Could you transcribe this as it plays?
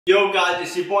Yo guys,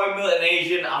 it's your boy Militant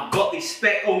Asian. I've got the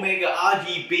Spec Omega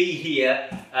RGB here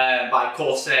by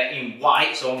Corsair in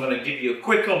white, so I'm going to give you a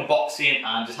quick unboxing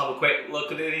and just have a quick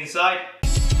look at it inside.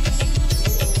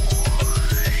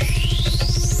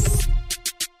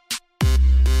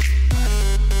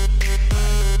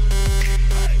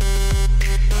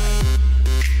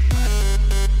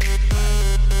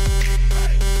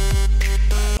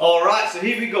 Alright, so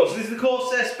here we go. So this is the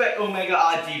Corsair Spec Omega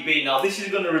RGB. Now this is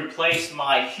going to replace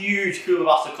my huge Cooler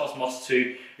Master Cosmos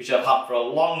 2, which I've had for a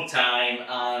long time,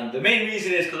 and the main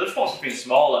reason is because I just want something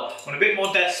smaller. I want a bit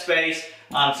more desk space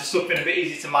and just something a bit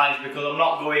easy to manage because I'm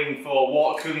not going for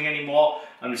water cooling anymore.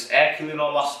 I'm just air cooling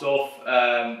all my stuff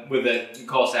with a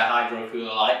Corsair Hydro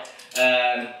Cooler light.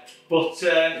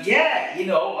 Yeah, you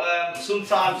know,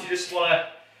 sometimes you just want to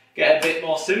get a bit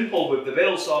more simple with the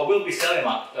build, so I will be selling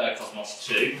my Cosmos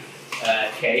 2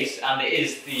 case, and it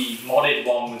is the modded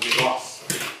one with the glass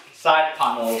side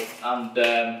panel and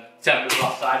tempered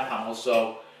glass side panel,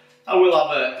 so I will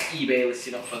have an eBay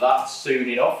listing up for that soon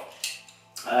enough.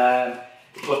 Yeah,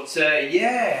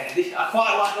 I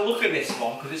quite like the look of this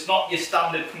one because it's not your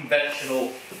standard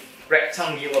conventional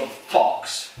rectangular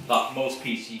box that most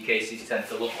PC cases tend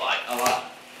to look like.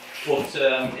 But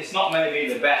it's not meant to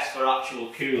be the best for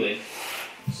actual cooling,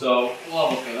 so we'll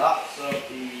have a look at that. So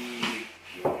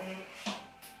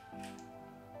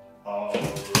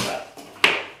alright,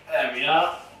 there we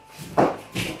are.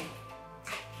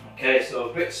 Okay, so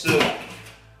bits of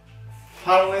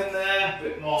panel in there, a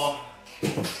bit more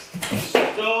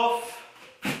stuff.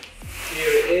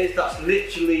 Here it is. That's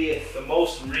literally the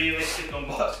most realistic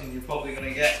unboxing you're probably going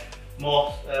to get.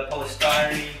 More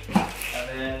polystyrene. And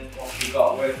then what we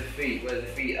got, where's the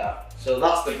feet at? So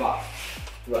that's the back.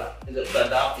 Right, is it upside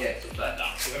down? Yeah, it's upside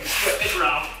down. So we're going to flip this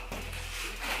around.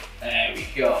 There we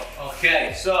go.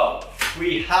 Okay, so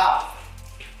we have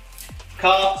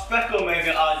Spec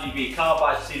Omega RGB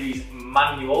Carbide Series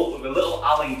manual with a little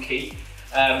Allen key.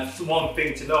 One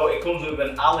thing to note, it comes with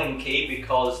an Allen key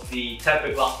because the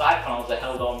tempered glass side panels are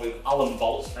held on with Allen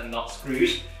bolts and not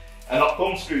screws. And not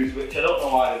thumb screws, which I don't know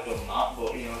why they've done that,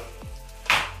 but you know,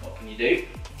 what can you do?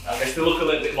 I guess they look a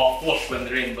little bit more flush when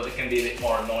they're in, but they can be a bit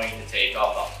more annoying to take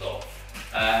off,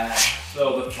 that stuff.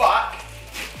 So the back,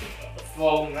 got the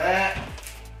foam there,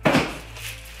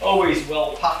 always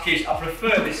well packaged. I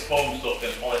prefer this foam stuff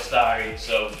than polystyrene,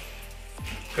 so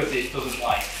because it doesn't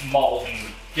like mold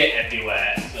and get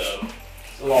everywhere, so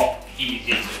it's a lot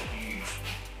easier to use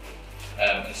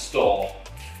and store.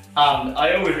 And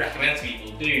I always recommend to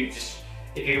people just,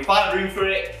 if you can find room for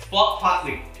it, flat pack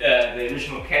the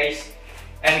original case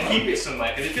and keep it somewhere,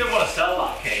 because if you don't want to sell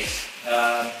that case,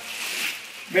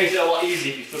 makes it a lot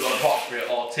easier if you've still got a box for it,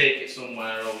 or take it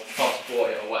somewhere or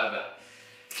transport it or whatever.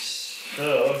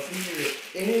 So here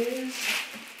it is.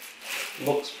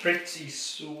 Looks pretty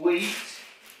sweet.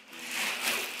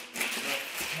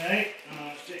 Okay, and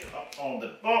I'll stick it up on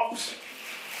the box.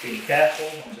 Be careful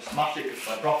not to smash it, because if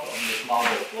I drop it on this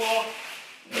marble floor,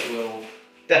 it will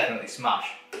definitely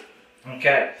smash.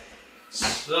 Okay,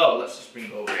 so let's just bring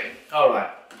it over in. Alright,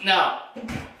 now,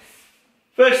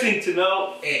 first thing to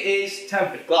know, it is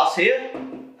tempered glass here,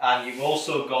 and you've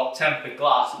also got tempered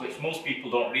glass, which most people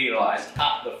don't realise,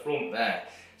 at the front there.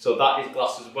 So that is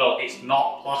glass as well, it's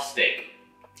not plastic.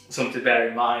 Something to bear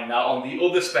in mind. Now on the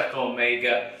other Spec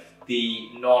Omega, the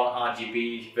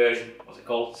non-RGB version, what's it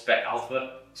called? Spec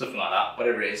Alpha? Something like that,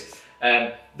 whatever it is.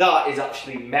 That is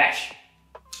actually mesh,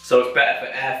 so it's better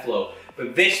for airflow.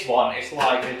 But this one, it's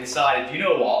like they decided, you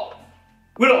know what?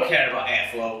 We don't care about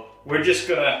airflow. We're just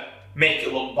gonna make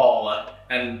it look baller,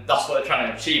 and that's what they're trying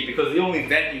to achieve. Because the only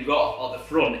vent you've got at the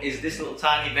front is this little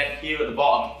tiny vent here at the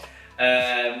bottom,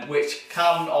 which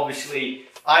can obviously.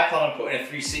 I plan on putting a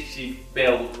 360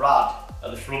 mil rad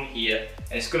at the front here,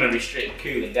 and it's going to restrict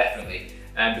cooling definitely,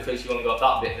 because you've only got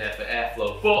that bit there for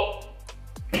airflow. But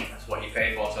that's what you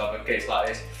pay for to have a case like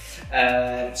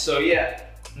this. So yeah,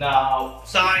 now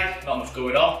side, not much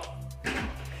going on.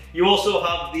 You also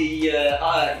have the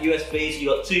USBs.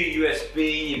 You've got two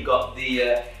USB. You've got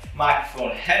the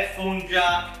microphone headphone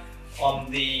jack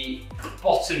on the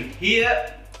bottom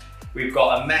here. We've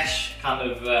got a mesh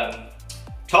kind of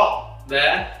top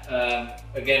there,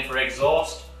 again for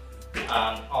exhaust.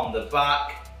 And on the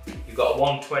back, you've got a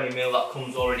 120 mil that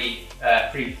comes already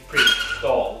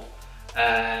pre-installed,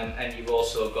 and you've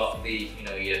also got the, you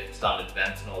know, your standard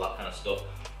vent and all that kind of stuff,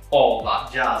 all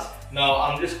that jazz. Now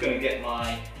I'm just going to get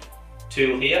my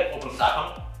tool here, open the side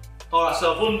panel. Alright,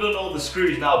 so I've undone all the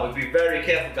screws now, but be very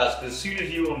careful guys, because as soon as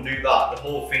you undo that, the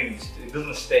whole thing, it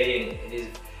doesn't stay in, it is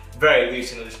very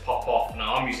loose and it'll just pop off.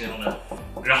 Now I'm using it on a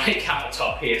granite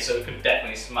countertop here, so it could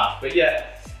definitely smash. But yeah,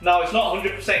 Now it's not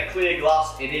 100% clear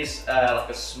glass, it is like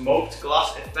a smoked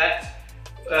glass effect.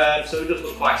 So it does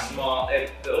look quite smart.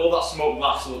 All that smoked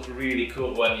glass looks really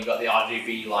cool when you've got the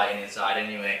RGB lighting inside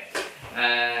anyway.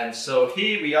 So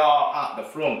here we are at the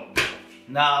front.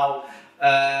 Now,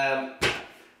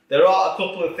 there are a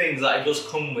couple of things that it does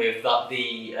come with that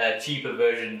the cheaper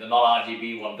version, the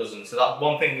non-RGB one, doesn't. So that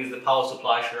one thing is the power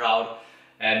supply shroud.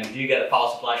 And you do get the power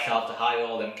supply shroud to hide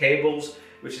all them cables,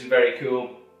 which is very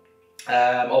cool.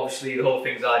 Obviously the whole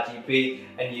thing's RGB,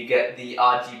 and you get the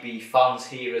RGB fans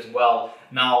here as well.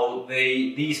 Now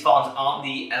these fans aren't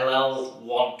the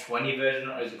LL120 version,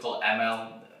 or is it called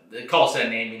ML? The Corsair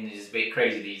naming is a bit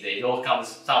crazy these days. They all kind of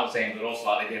sound the same, but all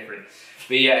slightly different.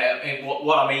 But yeah,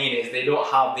 what I mean is they don't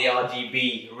have the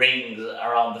RGB rings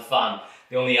around the fan.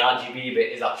 The only RGB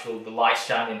bit is the light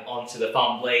shining onto the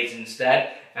fan blades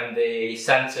instead, and the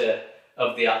centre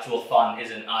of the actual fan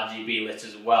isn't RGB lit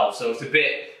as well. So it's a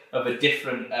bit of a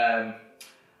different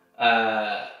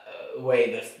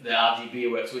way the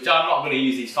RGB works, which I'm not going to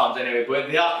use these fans anyway, but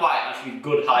they are quite actually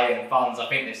good high-end fans. I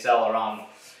think they sell around,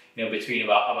 you know, between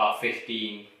about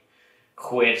 15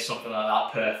 quid, something like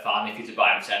that per fan if you to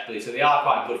buy them separately. So they are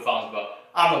quite good fans, but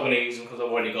I'm not going to use them because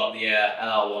I've already got the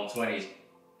LL120s.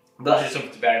 But that's just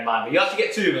something to bear in mind. But you actually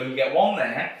get two of them. You get one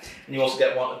there, and you also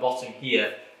get one at the bottom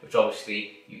here, which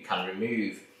obviously you can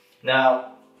remove.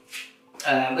 Now,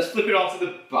 let's flip it onto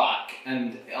the back,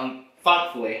 and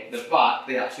thankfully, the back,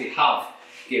 they actually have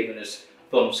given us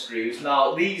thumb screws.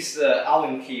 Now, these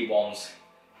Allen key ones,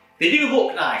 they do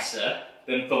look nicer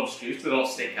than thumb screws because they don't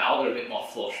stick out, they're a bit more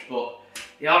flush, but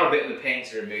they are a bit of a pain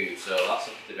to remove, so that's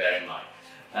something to bear in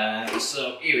mind.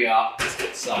 So here we are, let's get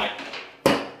inside.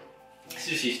 This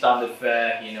is your standard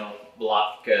fare, you know,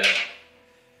 black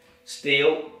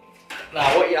steel.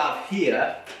 Now what you have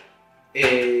here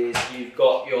is you've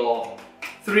got your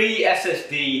 3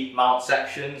 SSD mount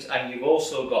sections, and you've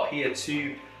also got here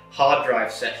 2 hard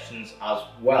drive sections as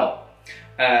well.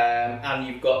 And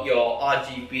you've got your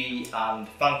RGB and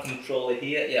fan controller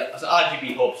here. Yeah, it's an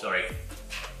RGB hub, sorry,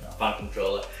 not fan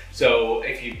controller. So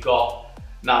if you've got,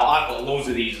 now I've got loads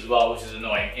of these as well, which is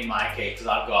annoying in my case because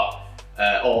I've got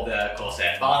all the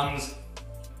Corsair fans,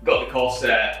 got the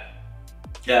Corsair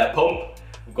pump,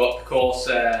 we've got the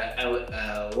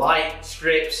Corsair light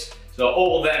strips. So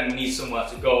all of them need somewhere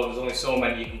to go. There's only so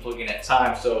many you can plug in at a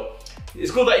time. So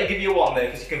it's good that you give you one there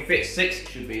because you can fit 6, it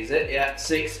should be, is it? Yeah,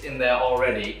 6 in there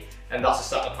already. And that's a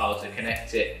stack of power to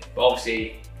connect it. But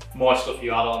obviously, more stuff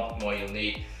you add on, more you'll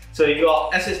need. So you've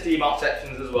got SSD mount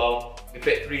sections as well. You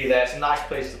fit 3 there. It's a nice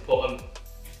place to put them.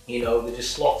 You know, they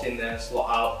just slot in there, slot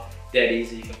out. Dead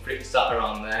easy, you can pretty sat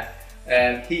around there.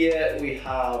 Here we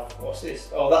have, what's this?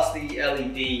 Oh, that's the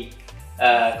LED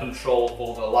control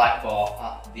for the light bar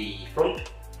at the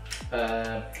front.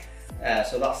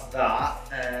 So that's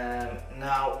that.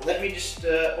 Now let me just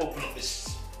open up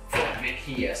this front bit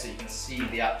here so you can see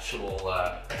the actual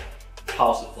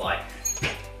power supply.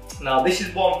 Now this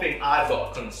is one thing I've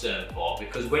got a concern for,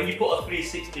 because when you put a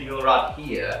 360mm rad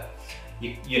here,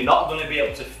 you're not going to be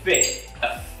able to fit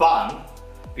a fan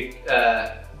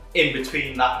in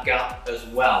between that gap as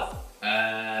well.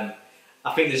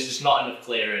 I think there's just not enough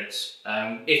clearance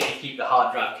if you keep the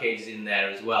hard drive cages in there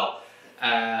as well.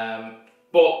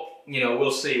 But you know,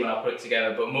 we'll see when I put it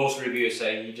together, but most reviewers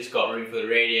say you just got room for the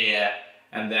radiator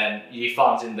and then your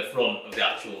fan's in the front of the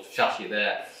actual chassis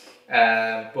there.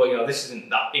 But you know, this isn't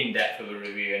that in-depth of a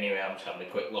review anyway, I'm just having a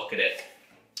quick look at it.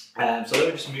 So let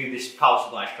me just move this power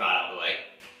supply shroud out of the way.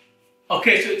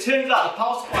 Okay, so it turns out the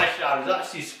power supply shroud is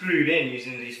actually screwed in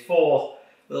using these 4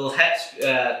 little hex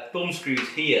thumb screws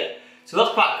here. So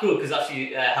that's quite cool because it's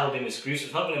actually held in with screws, so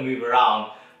it's not going to move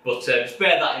around. But just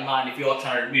bear that in mind if you're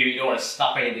trying to remove it, you don't want to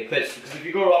snap any of the clips, because if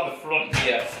you go around the front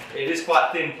here, it is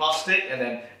quite thin plastic, and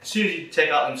then as soon as you take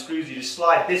out them screws, you just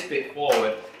slide this bit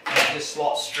forward, and it just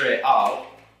slots straight out,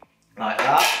 like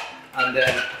that. And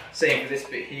then same for this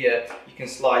bit here, you can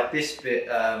slide this bit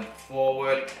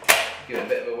forward, give it a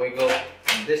bit of a wiggle,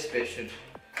 and this bit should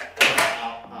come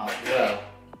out as well.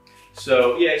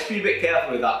 So yeah, just be a bit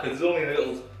careful with that, because there's only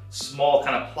little small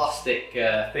kind of plastic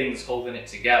things holding it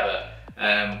together.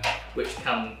 Which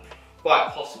can quite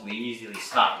possibly easily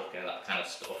snap, looking at that kind of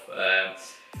stuff.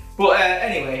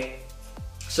 Anyway,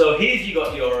 so here's you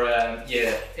got your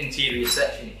interior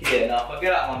section here. Now, if I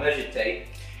get out my measure tape,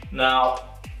 now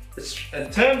in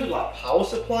terms of like power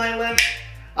supply length,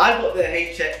 I've got the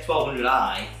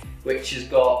HX1200i, which has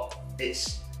got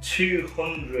it's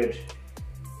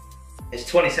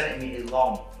 20 centimeters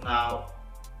long. Now,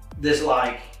 there's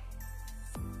like,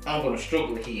 I'm going to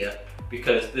struggle here,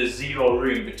 because there's zero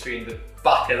room between the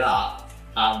back of that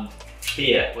and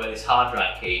here where this hard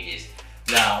drive cage is.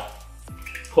 Now,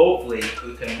 hopefully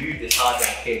we can move this hard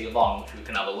drive cage along, which we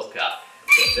can have a look at.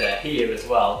 But here as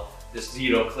well, there's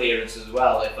zero clearance as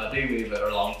well if I do move it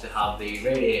along to have the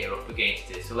radiator up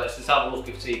against it. So let's just have a look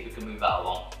and see if we can move that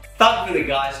along. Thankfully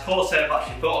guys, Corsair have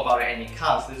actually thought about it and you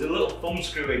can. So there's a little thumb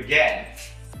screw again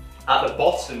at the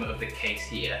bottom of the case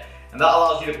here. And that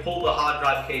allows you to pull the hard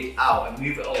drive cage out and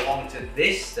move it along to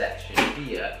this section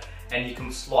here, and you can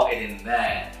slot it in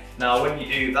there. Now when you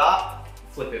do that,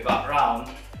 flip it back round,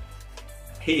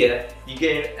 here you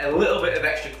gain a little bit of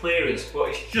extra clearance,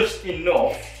 but it's just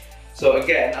enough. So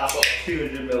again, I've got a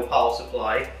 200mm power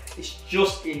supply. It's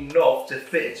just enough to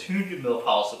fit a 200mm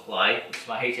power supply, which is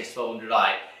my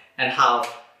HS1200i, and have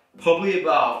probably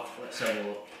about, let's have a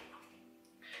look.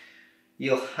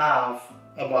 You'll have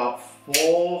about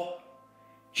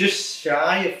just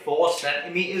shy of 4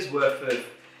 centimeters worth of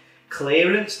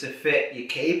clearance to fit your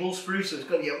cables through. So it's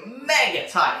going to be a mega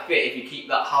tight fit if you keep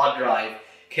that hard drive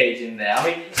cage in there. I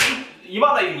mean, you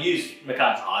might not even use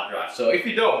mechanical hard drive. So if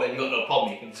you don't, then you've got no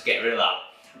problem. You can just get rid of that.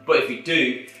 But if you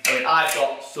do, I mean, I've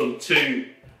got some 2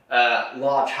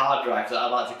 large hard drives that I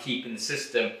like to keep in the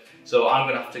system. So I'm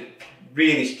going to have to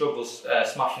really struggle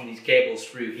smashing these cables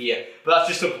through here. But that's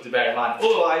just something to bear in mind.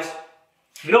 Otherwise,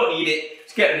 if you don't need it,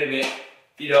 just get rid of it.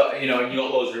 You got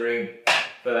loads of room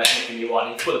for anything you want.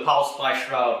 You can put the power supply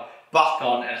shroud back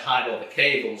on and hide all the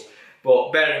cables.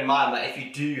 But bear in mind that if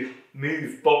you do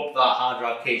bump that hard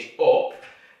drive cage up,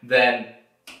 then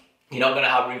you're not going to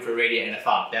have room for a radiator and a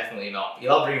fan. Definitely not.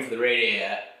 You'll have room for the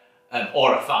radiator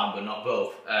or a fan, but not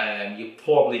both. You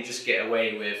probably just get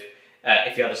away with,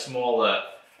 if you had a smaller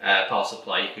power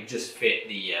supply, you could just fit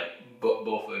the both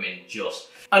of them in just.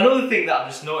 Another thing that I've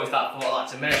just noticed that I thought I'd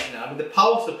like to mention, with the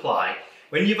power supply,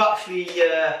 when you've actually,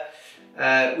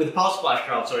 with the power supply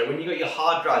shroud, sorry, when you got your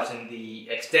hard drives in the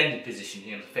extended position,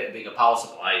 to fit a bigger power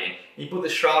supply in, you put the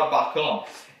shroud back on.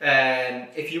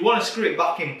 If you want to screw it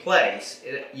back in place,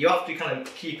 you have to kind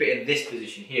of keep it in this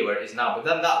position here where it is now, but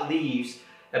then that leaves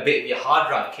a bit of your hard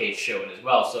drive cage showing as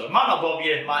well. So it might not bother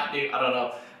you, it might do, I don't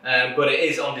know. But it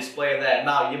is on display there.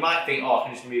 Now you might think, oh, I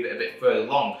can just move it a bit further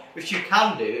along, which you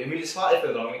can do, and move it slightly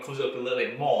further along and it comes up a little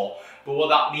bit more. But what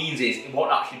that means is it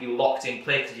won't actually be locked in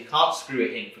place because you can't screw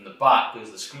it in from the back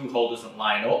because the screw hole doesn't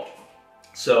line up.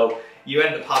 So you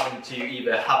end up having to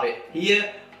either have it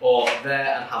here or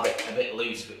there and have it a bit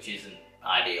loose, which isn't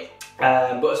ideal.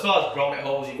 But as far as grommet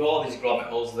holes, you've got all these grommet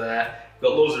holes there.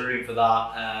 Got loads of room for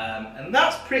that, and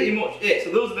that's pretty much it.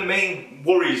 So those are the main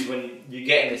worries when you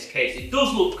get in this case. It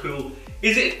does look cool.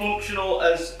 Is it functional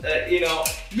as,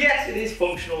 yes it is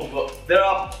functional, but there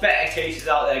are better cases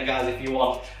out there guys if you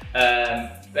want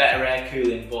better air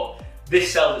cooling, but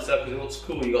this sells itself because it looks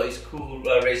cool. You've got these cool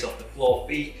raised off the floor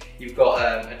feet. You've got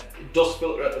a dust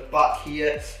filter at the back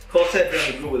here. Corsair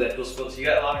really good with their dust filter. So you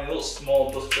get a little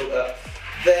small dust filter.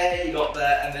 There you got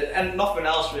there, and nothing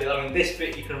else really. I mean, this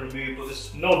bit you can remove, but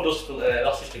there's no dust filter there,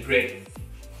 that's just a grid.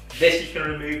 This you can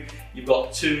remove. You've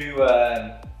got 2,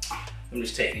 let me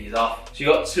just take these off. So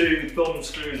you've got 2 thumb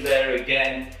screws there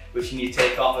again, which you need to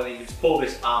take off, and then you can just pull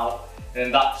this out,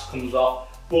 and that just comes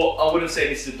off. But I wouldn't say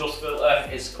this is a dust filter,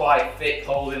 it's quite thick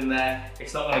hole in there.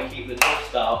 It's not going to keep the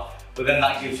dust out, but then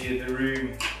that gives you the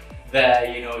room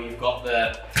there, you've got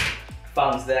the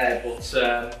fans there,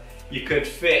 but you could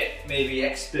fit maybe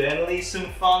externally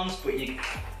some fans, but you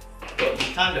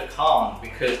kind of can't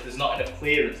because there's not enough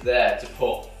clearance there to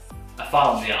put a fan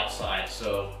on the outside.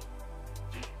 So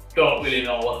don't really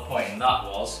know what the point in that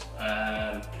was.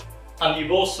 And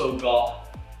you've also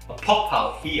got a pop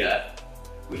out here,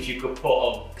 which you could put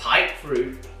a pipe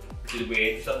through, which is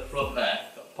weird. Just at the front there,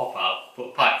 got a pop out, put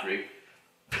a pipe through.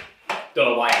 Don't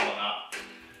know why you want that.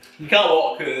 You can't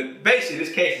water cool it. Basically,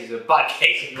 this case is a bad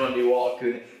case if you want to do water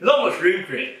cooling. There's not much room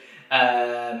for it,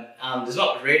 and there's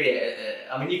not much radiator.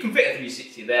 I mean, you can fit a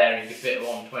 360 there, and you can fit a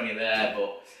 120 there,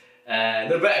 but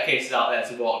there are better cases out there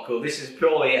to water cool. This is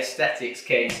purely aesthetics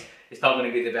case. It's not going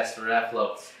to be the best for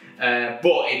airflow,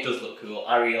 but it does look cool.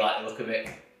 I really like the look of it.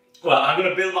 Well, I'm going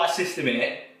to build my system in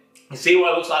it and see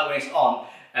what it looks like when it's on,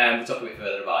 and we'll talk a bit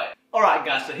further about it. Alright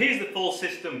guys, so here's the full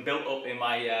system built up in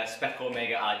my Spec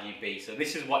Omega RGB. So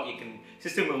this is what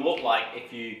system will look like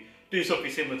if you do something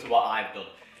similar to what I've done.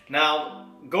 Now,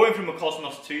 going from a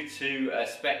Cosmos 2 to a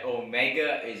Spec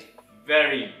Omega is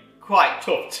quite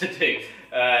tough to do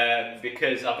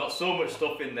because I've got so much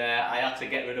stuff in there. I had to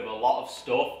get rid of a lot of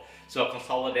stuff. So I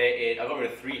got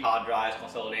rid of 3 hard drives,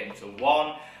 consolidated into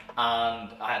 1, and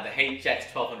I had the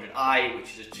HX1200i,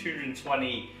 which is a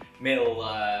 220mm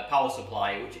power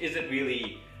supply, which isn't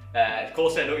really,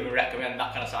 Corsair don't even recommend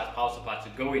that kind of size power supply to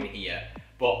go in here,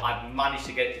 but I've managed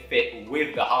to get it to fit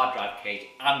with the hard drive cage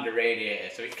and the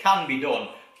radiator, so it can be done,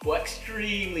 but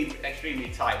extremely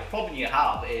tight. The problem you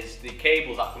have is the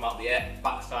cables that come out the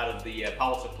back side of the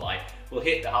power supply will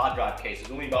hit the hard drive case.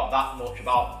 There's only about that much,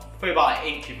 probably about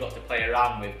an inch you've got to play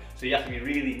around with, so you have to be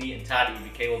really neat and tidy with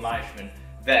your cable management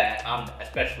there, and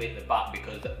especially at the back,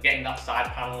 because getting that side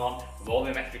panel on with all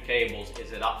them extra cables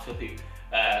is an absolute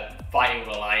fighting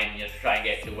with a lion, you know, to try and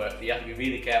get it to work. So you have to be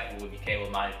really careful with your cable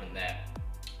management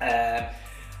there.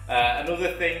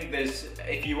 Another thing,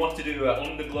 if you want to do an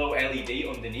underglow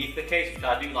LED underneath the case, which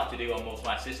I do like to do on most of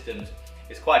my systems,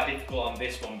 it's quite difficult on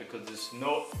this one because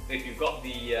if you've got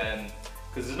the,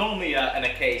 because there's normally in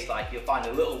a case, like you'll find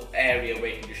a little area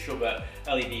where you can just shove a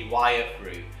LED wire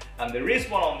through. And there is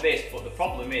one on this, but the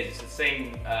problem is it's the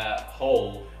same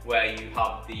hole where you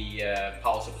have the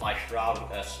power supply shroud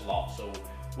slot. So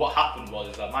what happened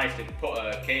was I managed to put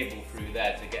a cable through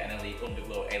there to get an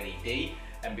underglow LED,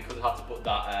 and because I had to put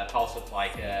that power supply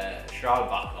shroud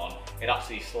back on, it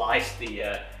actually sliced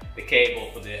the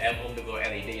cable for the underglow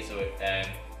LED, so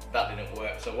that didn't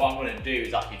work. So what I'm going to do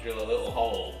is actually drill a little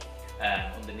hole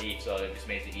underneath, so it just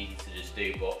makes it easy to just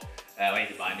do, but I need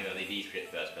to buy a new LED strip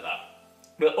first for that.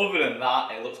 But other than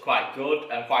that, it looks quite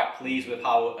good. I'm quite pleased with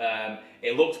how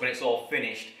it looks when it's all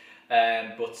finished.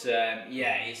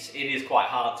 Yeah, it is quite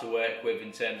hard to work with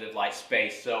in terms of like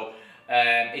space. So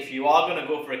if you are going to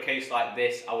go for a case like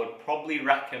this, I would probably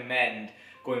recommend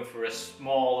going for a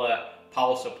smaller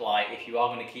power supply if you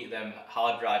are going to keep them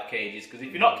hard drive cages, because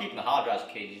if you're not keeping the hard drive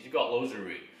cages, you've got loads of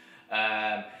room.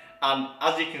 And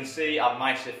as you can see, I've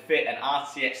managed to fit an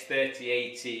RTX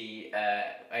 3080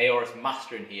 Aorus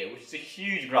Master in here, which is a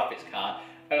huge graphics card,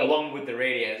 along with the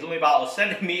radiator. There's only about a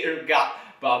centimetre gap,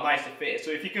 but I've managed to fit it.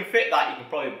 So if you can fit that, you can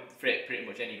probably fit pretty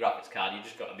much any graphics card. You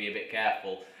just got to be a bit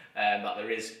careful that there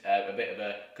is a bit of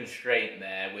a constraint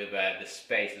there with the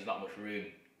space. There's not much room.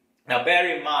 Now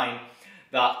bear in mind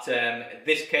that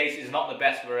this case is not the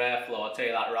best for airflow, I'll tell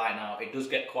you that right now. It does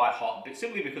get quite hot, but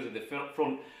simply because of the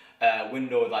front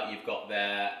window that you've got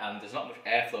there, and there's not much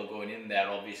airflow going in there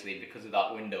obviously because of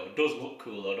that window. It does look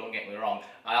cool though, don't get me wrong.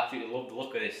 I absolutely love the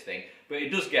look of this thing, but it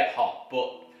does get hot.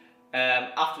 But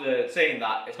after saying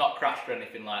that, it's not crashed or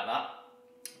anything like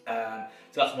that.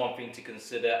 So that's one thing to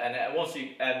consider. And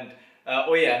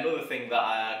oh yeah, another thing that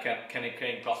I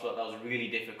came across that was really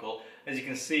difficult. As you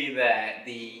can see there,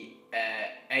 the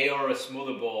Aorus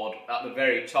motherboard at the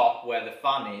very top where the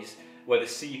fan is, where the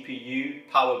CPU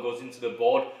power goes into the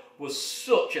board, was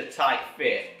such a tight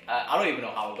fit. I don't even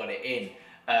know how I got it in,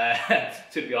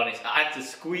 to be honest. I had to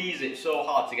squeeze it so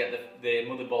hard to get the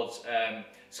motherboard's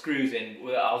screws in.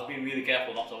 I was being really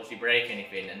careful not to obviously break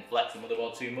anything and flex the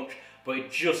motherboard too much, but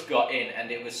it just got in, and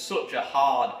it was such a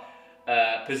hard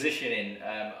positioning,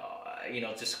 you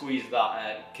know, to squeeze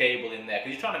that cable in there,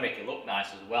 because you're trying to make it look nice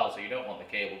as well, so you don't want the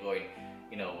cable going,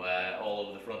 you know, all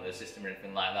over the front of the system or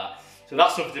anything like that. So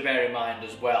that's something to bear in mind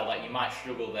as well, that you might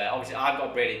struggle there. Obviously I've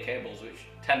got braided cables which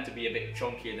tend to be a bit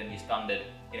chunkier than your standard,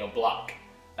 you know, black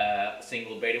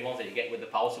single braided ones that you get with the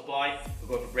power supply. But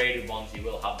going for braided ones, you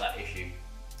will have that issue.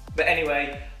 But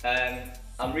anyway,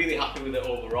 I'm really happy with it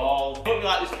overall. Hope you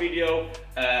like this video.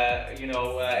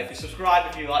 If you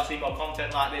subscribe, if you like to see more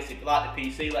content like this, if you like the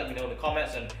PC, let me know in the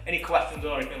comments, and any questions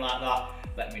or anything like that,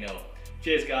 let me know.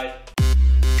 Cheers guys.